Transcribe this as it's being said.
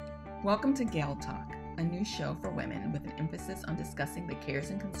Welcome to Gal Talk, a new show for women with an emphasis on discussing the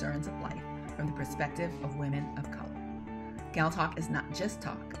cares and concerns of life from the perspective of women of color. Gal Talk is not just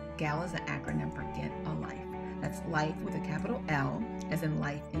talk. Gal is an acronym for Get a Life. That's life with a capital L, as in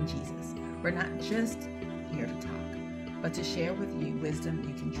life in Jesus. We're not just here to talk, but to share with you wisdom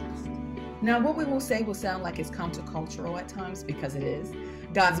you can trust. Now, what we will say will sound like it's countercultural at times, because it is.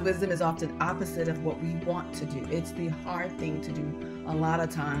 God's wisdom is often opposite of what we want to do. It's the hard thing to do a lot of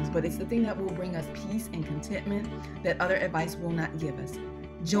times, but it's the thing that will bring us peace and contentment that other advice will not give us.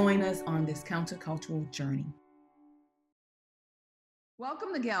 Join us on this countercultural journey.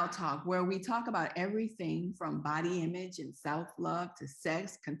 Welcome to Gal Talk, where we talk about everything from body image and self-love to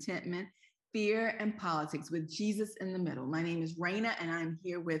sex, contentment, fear, and politics, with Jesus in the middle. My name is Raina, and I'm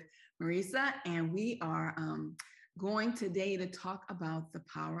here with Marisa, and we are going today to talk about the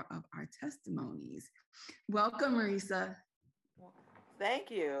power of our testimonies. Welcome, Marisa. Thank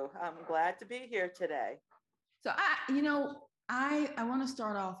you. I'm glad to be here today. So I want to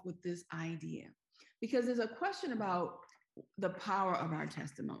start off with this idea, because there's a question about the power of our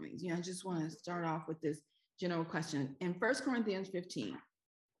testimonies. I just want to start off with this general question. In 1 Corinthians 15,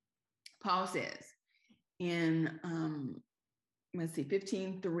 Paul says in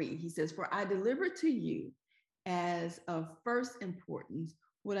 15:3, he says, "For I delivered to you as of first importance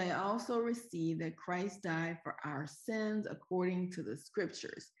what I also received, that Christ died for our sins according to the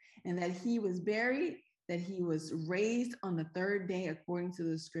scriptures, and that he was buried, that he was raised on the third day according to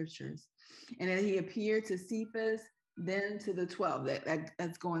the scriptures, and that he appeared to Cephas, then to the 12."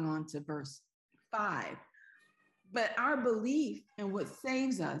 That's going on to verse 5. But our belief and what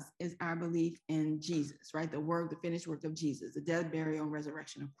saves us is our belief in Jesus, right? The finished work of Jesus, the death, burial, and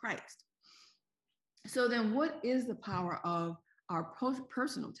resurrection of Christ. So then what is the power of our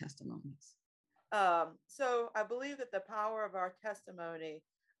personal testimonies? So I believe that the power of our testimony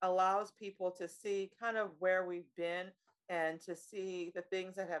allows people to see kind of where we've been, and to see the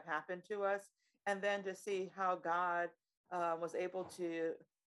things that have happened to us, and then to see how God was able to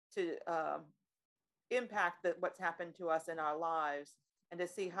impact what's happened to us in our lives, and to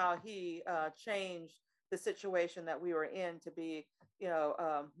see how he changed the situation that we were in to be,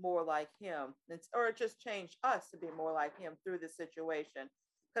 more like him, or just changed us to be more like him through the situation.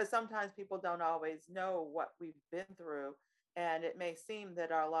 Because sometimes people don't always know what we've been through, and it may seem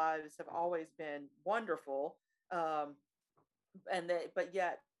that our lives have always been wonderful, but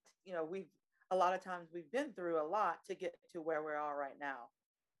yet, a lot of times we've been through a lot to get to where we are right now.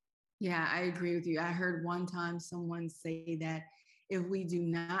 Yeah, I agree with you. I heard one time someone say that if we do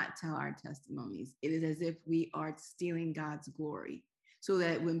not tell our testimonies, it is as if we are stealing God's glory, so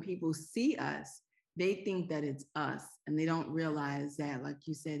that when people see us, they think that it's us, and they don't realize that, like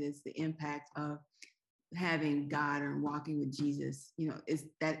you said, it's the impact of having God and walking with Jesus. It's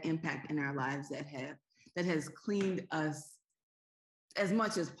that impact in our lives that has cleaned us as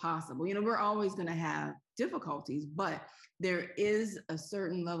much as possible. We're always going to have difficulties, but there is a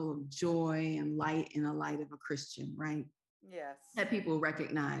certain level of joy and light in the light of a Christian, right? Yes. That people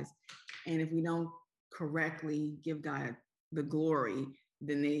recognize. And if we don't correctly give God the glory,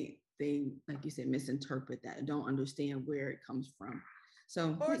 then they, like you said, misinterpret that, don't understand where it comes from.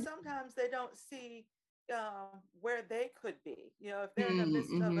 Or sometimes they don't see where they could be, if they're in the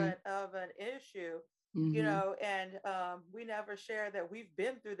midst of an issue, and we never share that we've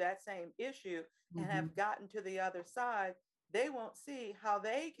been through that same issue and have gotten to the other side. They won't see how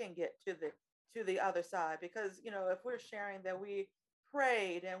they can get to the other side, because if we're sharing that we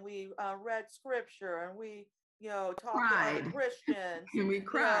prayed and we read scripture and we talked to other Christians, and we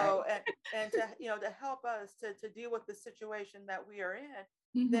cried, and to help us to deal with the situation that we are in,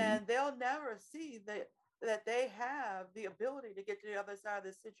 then they'll never see that they have the ability to get to the other side of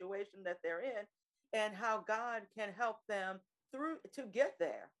the situation that they're in, and how God can help them through to get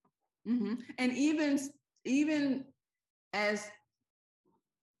there. And even as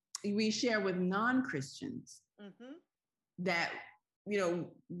we share with non-Christians, that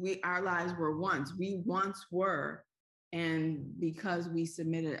our lives we once were, and because we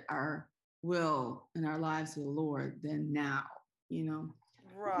submitted our will and our lives to the Lord, then now,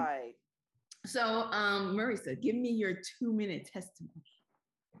 right. So Marisa, give me your 2-minute testimony.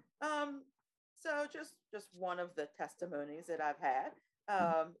 So just one of the testimonies that I've had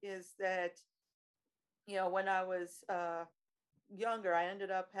is that, when I was younger, I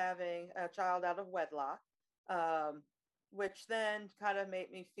ended up having a child out of wedlock, which then kind of made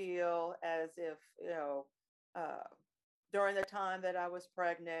me feel as if, during the time that I was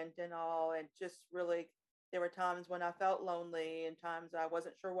pregnant and all, and just really, there were times when I felt lonely, and times I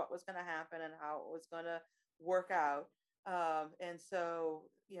wasn't sure what was going to happen and how it was going to work out. And so,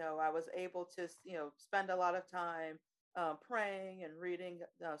 I was able to, spend a lot of time praying and reading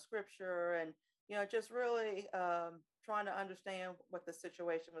scripture, and, just really trying to understand what the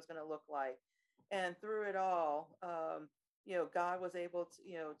situation was going to look like. And through it all, God was able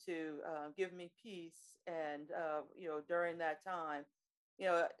to, give me peace. And, during that time, you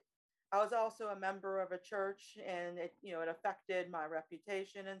know, I was also a member of a church, and it affected my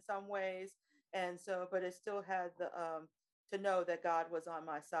reputation in some ways. And so, but it still had to know that God was on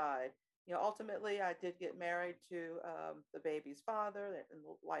my side. Ultimately, I did get married to the baby's father, and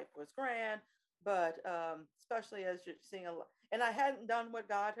life was grand. But especially as you're seeing and I hadn't done what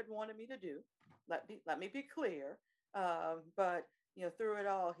God had wanted me to do. Let me be clear. But through it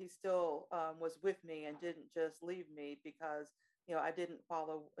all, He still was with me and didn't just leave me because I didn't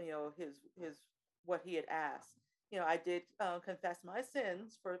follow his what He had asked. I did confess my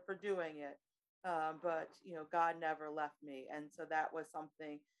sins for doing it, but God never left me, and so that was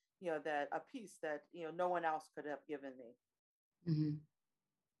something that a peace that no one else could have given me. Mm-hmm.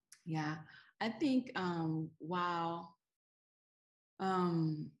 Yeah, I think while I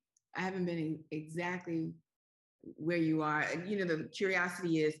haven't been exactly where you are, the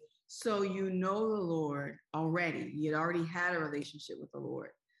curiosity is, so the Lord already. You had already had a relationship with the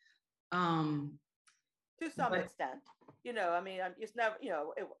Lord. To some extent, I mean, I'm just never,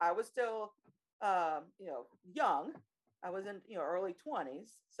 I was still, young. I was in, early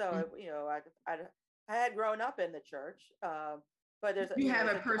 20s. So, I had grown up in the church. But there's, you have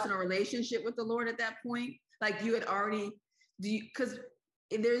a personal relationship with the Lord at that point? Like you had already, because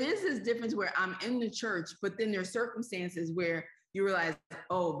there is this difference where I'm in the church, but then there's circumstances where you realize,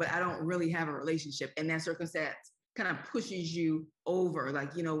 oh, but I don't really have a relationship. And that circumstance kind of pushes you over,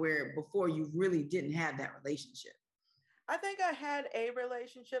 like, where before you really didn't have that relationship. I think I had a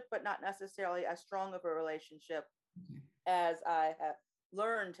relationship, but not necessarily as strong of a relationship as I have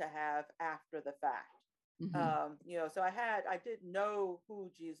learned to have after the fact. Mm-hmm. So I did know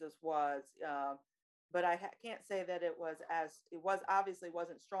who Jesus was, but I can't say that it was obviously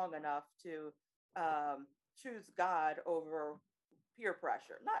wasn't strong enough to choose God over peer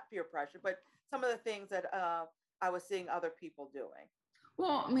pressure, not peer pressure, but some of the things that I was seeing other people doing.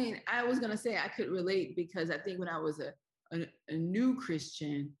 Well, I mean, I was going to say I could relate because I think when I was a new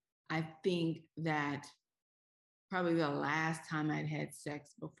Christian, I think that probably the last time I'd had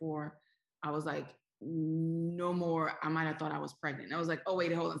sex before, I was like, no more. I might have thought I was pregnant. I was like, oh,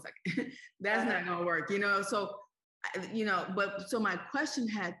 wait, hold on a second. That's not going to work, So, but so my question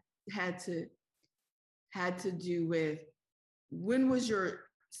had to do with, when was your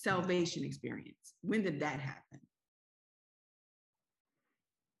salvation experience? When did that happen?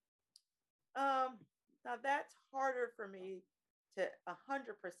 Now that's harder for me to 100%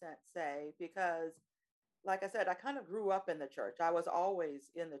 say because, like I said, I kind of grew up in the church. I was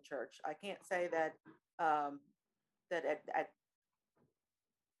always in the church. I can't say that I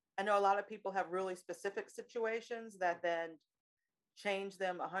know a lot of people have really specific situations that then change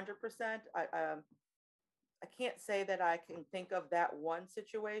them 100%. I can't say that I can think of that one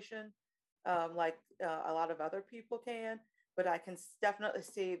situation like a lot of other people can, but I can definitely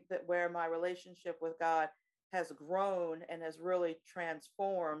see that where my relationship with God has grown and has really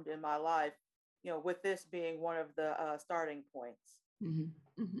transformed in my life, with this being one of the starting points.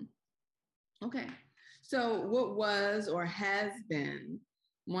 Mm-hmm. Mm-hmm. Okay. So what was or has been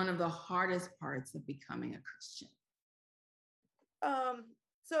one of the hardest parts of becoming a Christian?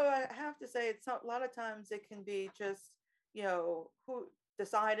 So I have to say, a lot of times it can be just, who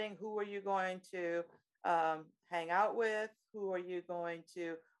deciding who are you going to hang out with, what are you going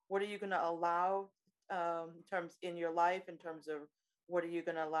to allow in terms in your life, in terms of what are you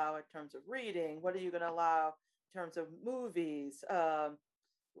going to allow in terms of reading, what are you going to allow in terms of movies,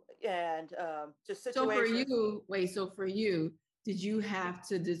 and just situations. So for you, did you have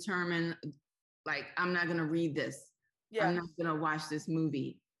to determine, like, I'm not going to read this? Yeah. I'm not going to watch this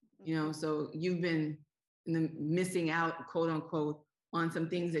movie, so you've been missing out, quote unquote, on some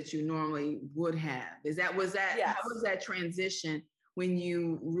things that you normally would have. Was that, yes. How was that transition when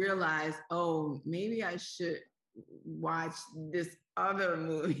you realized, oh, maybe I should watch this other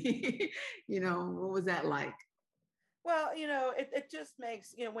movie? What was that like? Well, it just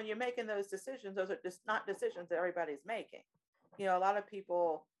makes, when you're making those decisions, those are just not decisions that everybody's making. A lot of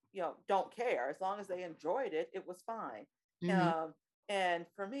people, don't care. As long as they enjoyed it, it was fine. Mm-hmm. And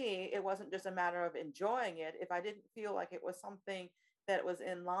for me, it wasn't just a matter of enjoying it. If I didn't feel like it was something that was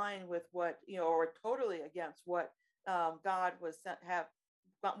in line with what, or totally against what God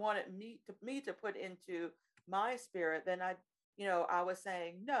wanted me to put into my spirit, then I was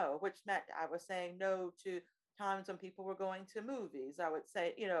saying no, which meant I was saying no to times when people were going to movies. I would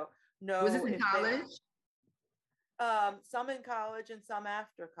say, Was this know in if they, college? some in college and some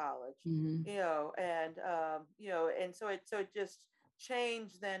after college, Mm-hmm. and so it just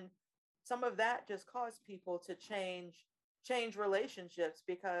changed. Then some of that just caused people to change relationships,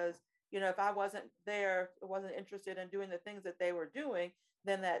 because if I wasn't there, wasn't interested in doing the things that they were doing,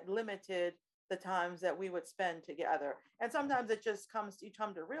 then that limited the times that we would spend together. And sometimes it just comes, you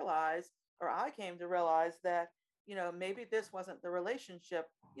come to realize, or I came to realize that maybe this wasn't the relationship,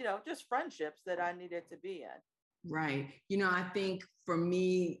 just friendships that I needed to be in. Right. I think for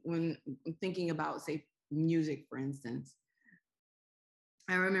me, when I'm thinking about, say, music, for instance,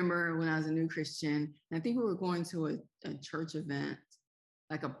 I remember when I was a new Christian, and I think we were going to a church event,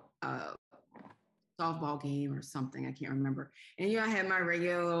 like a softball game or something. I can't remember. And I had my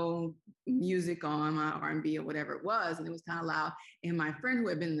radio music on, my R&B or whatever it was, and it was kind of loud. And my friend who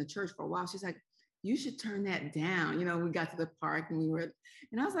had been in the church for a while, she's like, "You should turn that down." We got to the park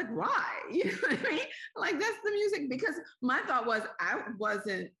and I was like, "Why?" You know what I mean? Like, that's the music. Because my thought was,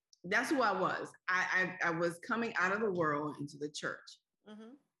 that's who I was. I was coming out of the world into the church.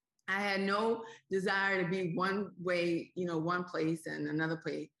 Mm-hmm. I had no desire to be one way, one place, and another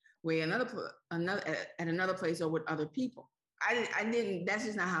place at another place, or with other people. I didn't, that's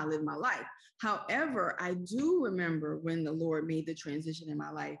just not how I lived my life. However, I do remember when the Lord made the transition in my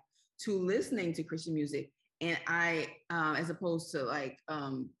life to listening to Christian music. And I, as opposed to like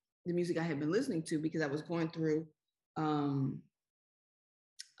the music I had been listening to, because I was going through a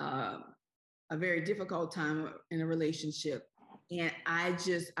very difficult time in a relationship. And I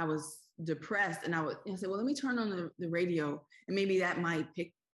was depressed, and I said, well, let me turn on the radio, and maybe that might give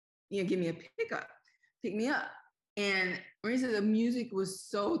me a pick me up. And the music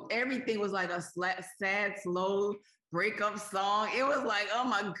was everything was like a sad, slow breakup song. It was like, oh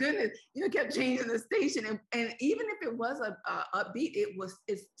my goodness, kept changing the station. And even if it was a upbeat,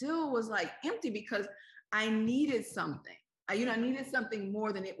 it still was like empty, because I needed something. I needed something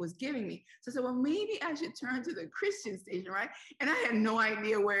more than it was giving me. So I said, well, maybe I should turn to the Christian station, right? And I had no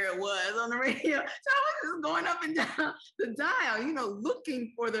idea where it was on the radio. So I was just going up and down the dial,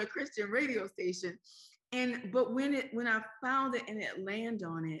 looking for the Christian radio station. But when I found it and it landed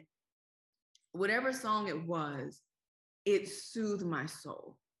on it, whatever song it was, it soothed my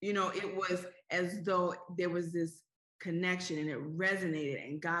soul. It was as though there was this connection, and it resonated,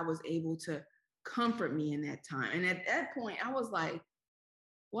 and God was able to comfort me in that time. And at that point, I was like,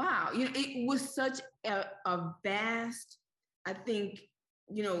 wow, it was such a vast, I think,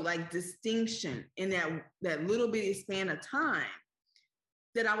 like distinction in that little bitty span of time,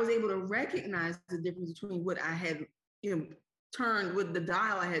 that I was able to recognize the difference between what I had, turned, with the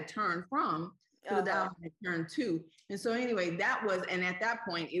dial I had turned from to the dial I had turned to. And so anyway, and at that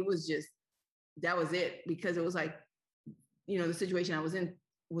point, it was just, that was it, because it was like, the situation I was in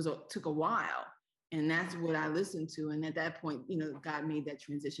took a while. And that's what I listened to. And at that point, God made that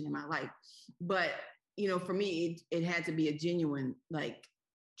transition in my life. But, for me, it had to be a genuine, like,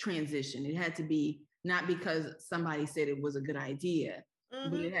 transition. It had to be not because somebody said it was a good idea,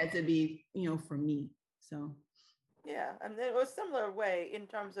 but it had to be, for me. So. Yeah. And it was a similar way in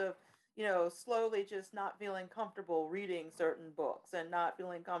terms of, slowly just not feeling comfortable reading certain books, and not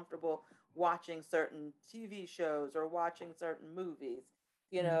feeling comfortable watching certain TV shows or watching certain movies,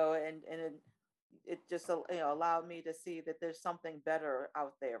 and it just allowed me to see that there's something better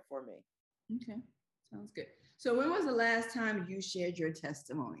out there for me. Okay, sounds good. So when was the last time you shared your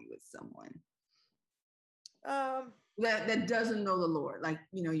testimony with someone that doesn't know the Lord? Like,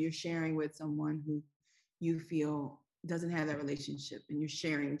 you're sharing with someone who you feel doesn't have that relationship, and you're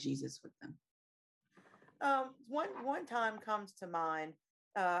sharing Jesus with them. One time comes to mind.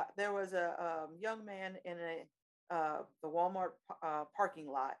 There was a young man in the Walmart parking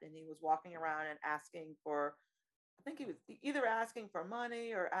lot, and he was walking around and asking for, I think he was either asking for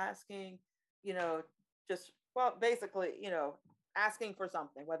money or asking, just, well, basically, asking for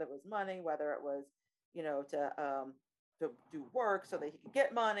something, whether it was money, whether it was, to do work so that he could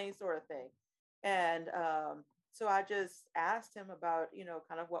get money, sort of thing. And so I just asked him about,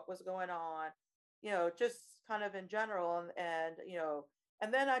 kind of what was going on, just kind of in general,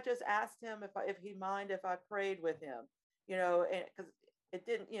 and then I just asked him if he mind if I prayed with him, and because it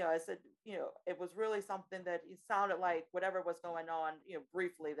didn't, I said, it was really something that he sounded like whatever was going on,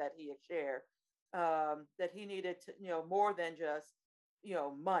 briefly, that he had shared, that he needed to, more than just,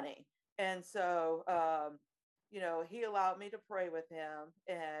 money. And so, he allowed me to pray with him,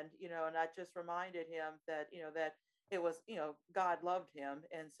 and I just reminded him that, that it was, God loved him.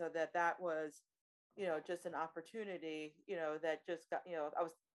 And so that was, just an opportunity, that just got, I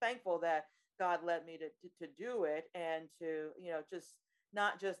was thankful that God led me to do it, and to, just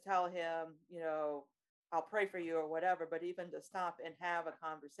not just tell him, I'll pray for you or whatever, but even to stop and have a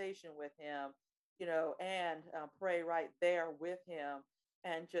conversation with him, and pray right there with him,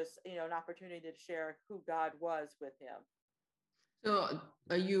 and just, an opportunity to share who God was with him. So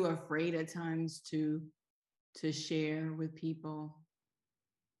are you afraid at times to share with people?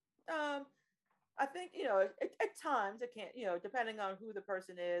 I think, at times it can't, depending on who the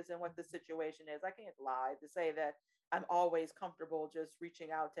person is and what the situation is. I can't lie to say that I'm always comfortable just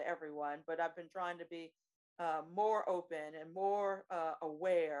reaching out to everyone, but I've been trying to be more open and more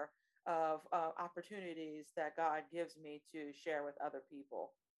aware of opportunities that God gives me to share with other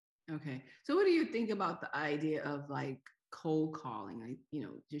people. Okay. So what do you think about the idea of like cold calling, like,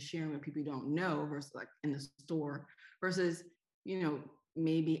 just sharing with people you don't know versus like in the store versus,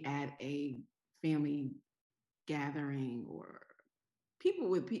 maybe at a family gathering or people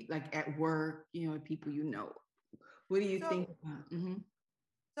with like at work, people What do you think about? Mm-hmm.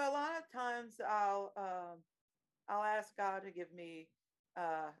 So a lot of times I'll ask God to give me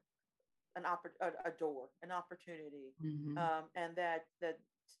uh, a door, an opportunity, Mm-hmm. and that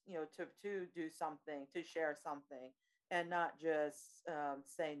to do something, to share something, and not just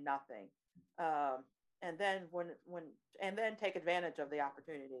say nothing. And then and then take advantage of the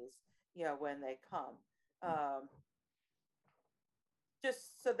opportunities, when they come. Um,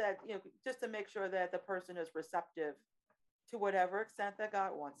 just so that, just to make sure that the person is receptive to whatever extent that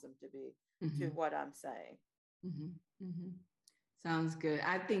God wants them to be, Mm-hmm. to what I'm saying. Mm-hmm. Mm-hmm. Sounds good.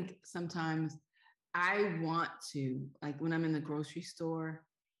 I think sometimes I want to, like when I'm in the grocery store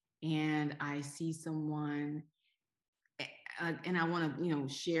and I see someone and I want to,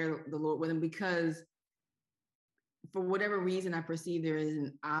 share the Lord with them because for whatever reason I perceive there is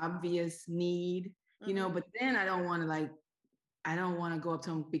an obvious need, but then I don't want to go up to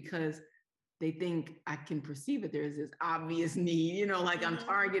them because they think I can perceive that there is this obvious need, like I'm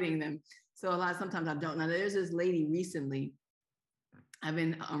targeting them. So sometimes I don't. Now there's this lady recently I've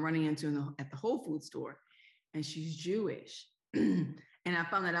been running into at the Whole Food store, and she's Jewish. And I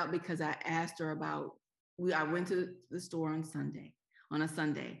found that out because I asked her about, I went to the store on a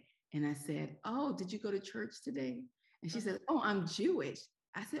Sunday, and I said, "Oh, did you go to church today?" And she said, "Oh, I'm Jewish."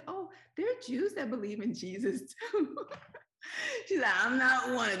 I said, "Oh, there are Jews that believe in Jesus too." She said, "I'm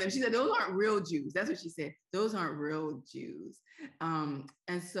not one of them." She said, "Those aren't real Jews." That's what she said. "Those aren't real Jews."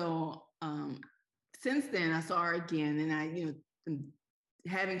 And so since then, I saw her again, and I,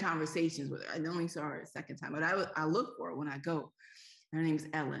 having conversations with her. I only saw her a second time, but I look for her when I go. Her name's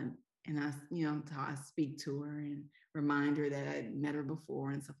Ellen, and I speak to her and remind her that I met her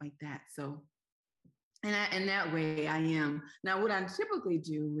before and stuff like that. So, and that way I am. Now, what I typically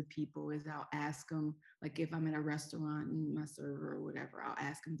do with people is I'll ask them, like if I'm at a restaurant and my server or whatever, I'll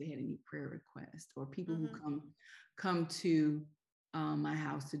ask them if they had any prayer requests, or people who come to my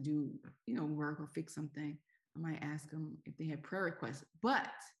house to do, work or fix something. I might ask them if they have prayer requests, but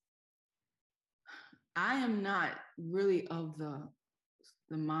I am not really of the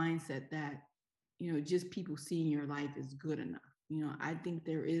mindset that, just people seeing your life is good enough. I think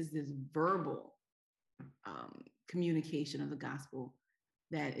there is this verbal communication of the gospel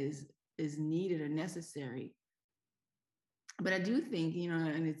that is needed or necessary. But I do think,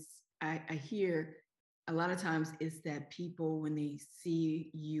 and I hear a lot of times it's that people, when they see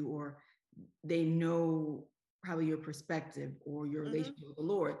you or they know probably your perspective or your relationship with the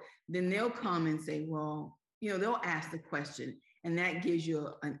Lord, then they'll come and say, well, they'll ask the question, and that gives you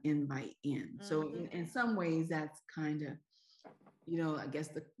an invite in. So in some ways, that's kind of, I guess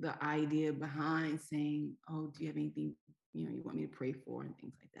the idea behind saying, oh, do you have anything, you want me to pray for, and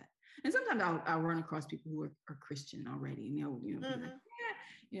things like that. And sometimes I'll run across people who are Christian already, and they'll, be like,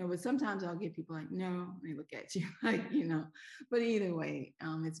 yeah, but sometimes I'll get people like, no, they look at you like, but either way,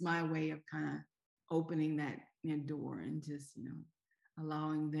 it's my way of kind of opening that door and just,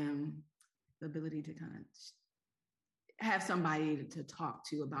 allowing them the ability to kind of have somebody to talk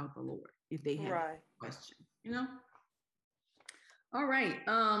to about the Lord if they have a question, All right.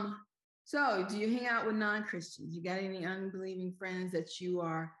 So do you hang out with non-Christians? You got any unbelieving friends that you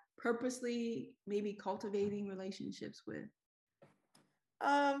are purposely maybe cultivating relationships with?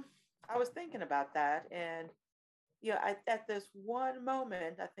 I was thinking about that, and at this one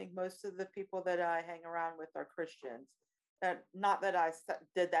moment, I think most of the people that I hang around with are Christians. Not that I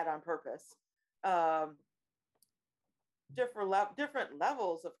did that on purpose. Different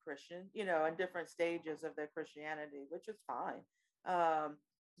levels of Christian, and different stages of their Christianity, which is fine.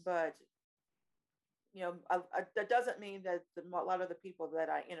 But that doesn't mean that a lot of the people that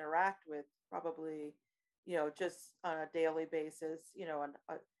I interact with probably, just on a daily basis, and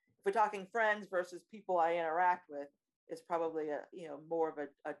we're talking friends versus people I interact with, is probably more of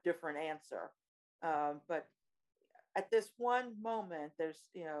a different answer. But at this one moment, there's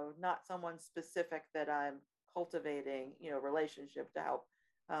not someone specific that I'm cultivating relationship to help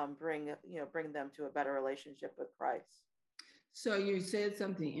bring them to a better relationship with Christ. So you said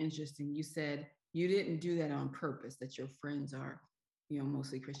something interesting. You said you didn't do that on purpose, that your friends are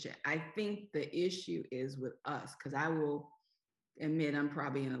mostly Christian. I think the issue is with us, because I will admit I'm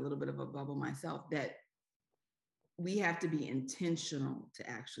probably in a little bit of a bubble myself, that we have to be intentional to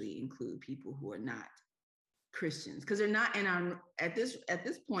actually include people who are not Christians, because they're not in our, at this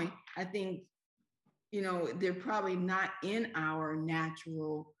point, I think, they're probably not in our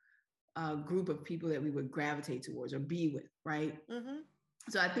natural group of people that we would gravitate towards or be with, right? Mm-hmm.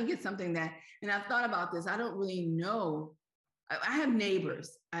 So I think it's something that, and I've thought about this, I don't really know. I have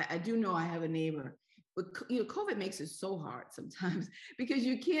neighbors. I do know I have a neighbor, but COVID makes it so hard sometimes, because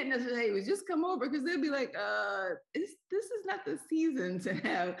you can't necessarily just come over, because they'll be like, this is not the season to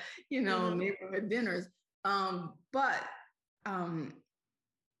have, mm-hmm. neighborhood dinners. But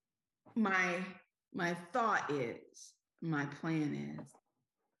my thought is, my plan is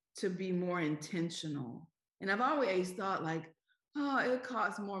to be more intentional. And I've always thought like, oh, it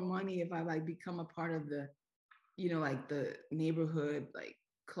costs more money if I become a part of the, like the neighborhood, like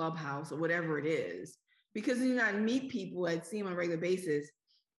clubhouse or whatever it is, because I meet people, I'd see them on a regular basis,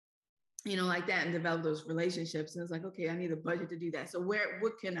 like that, and develop those relationships. And it's like, okay, I need a budget to do that. So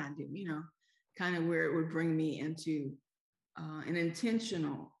what can I do? Kind of where it would bring me into an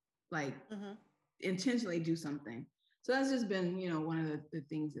intentional, like mm-hmm. intentionally do something. So that's just been, one of the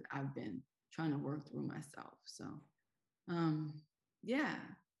things that I've been trying to work through myself. So, yeah.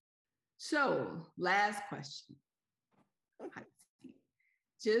 So last question,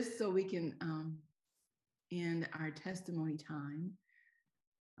 just so we can end our testimony time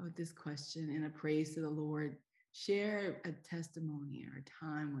with this question and a praise to the Lord. Share a testimony or a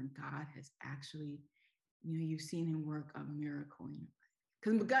time when God has actually, you've seen him work a miracle in your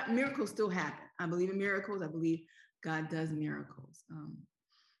life. Because miracles still happen. I believe in miracles. I believe God does miracles.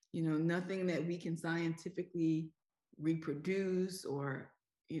 Nothing that we can scientifically reproduce or,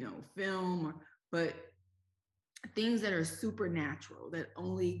 film, but things that are supernatural that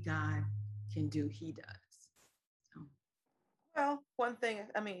only God can do, he does. So. Well, one thing,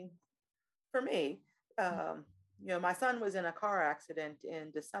 for me, my son was in a car accident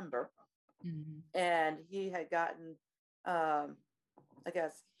in December, mm-hmm. and he had gotten, I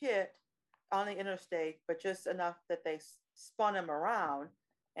guess, hit on the interstate, but just enough that they spun him around,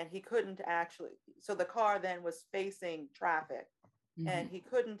 and he couldn't actually, so the car then was facing traffic, mm-hmm. and he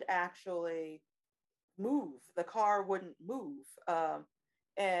couldn't actually move. The car wouldn't move.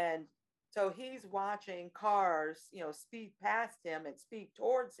 And so he's watching cars, speed past him and speed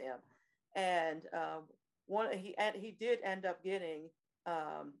towards him. And he did end up getting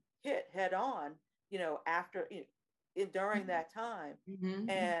hit head on, after, during that time. Mm-hmm.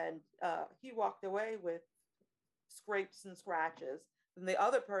 And he walked away with scrapes and scratches. And the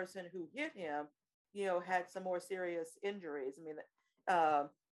other person who hit him, had some more serious injuries.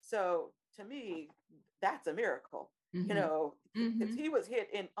 So to me, that's a miracle, mm-hmm. Because he was hit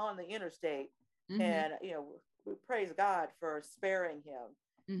on the interstate, mm-hmm. and, we praise God for sparing him,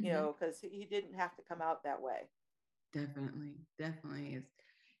 mm-hmm. Because he didn't have to come out that way. Definitely.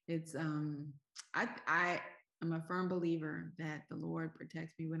 It's I'm a firm believer that the Lord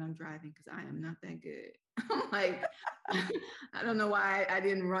protects me when I'm driving, because I am not that good. I'm like, I don't know why I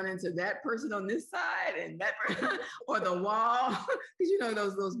didn't run into that person on this side and that person, or the wall,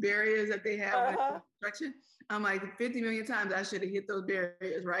 because those barriers that they have with construction. I'm like, 50 million times I should have hit those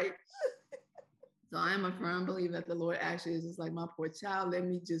barriers, right? So I am a firm believer that the Lord actually is just like, my poor child, let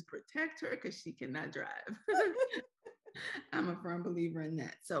me just protect her because she cannot drive. I'm a firm believer in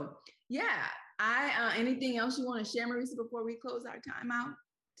that. So yeah, anything else you want to share, Marisa, before we close our time out?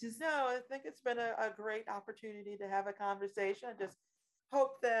 No, I think it's been a great opportunity to have a conversation. I just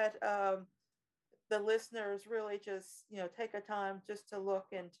hope that the listeners really just, take a time just to look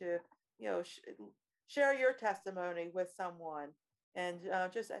into, share your testimony with someone, and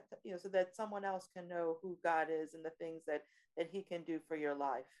just, so that someone else can know who God is and the things that he can do for your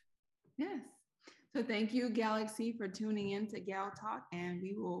life. Yes. So thank you, Galaxy, for tuning in to Gal Talk, and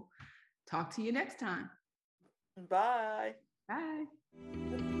we will talk to you next time. Bye. Bye.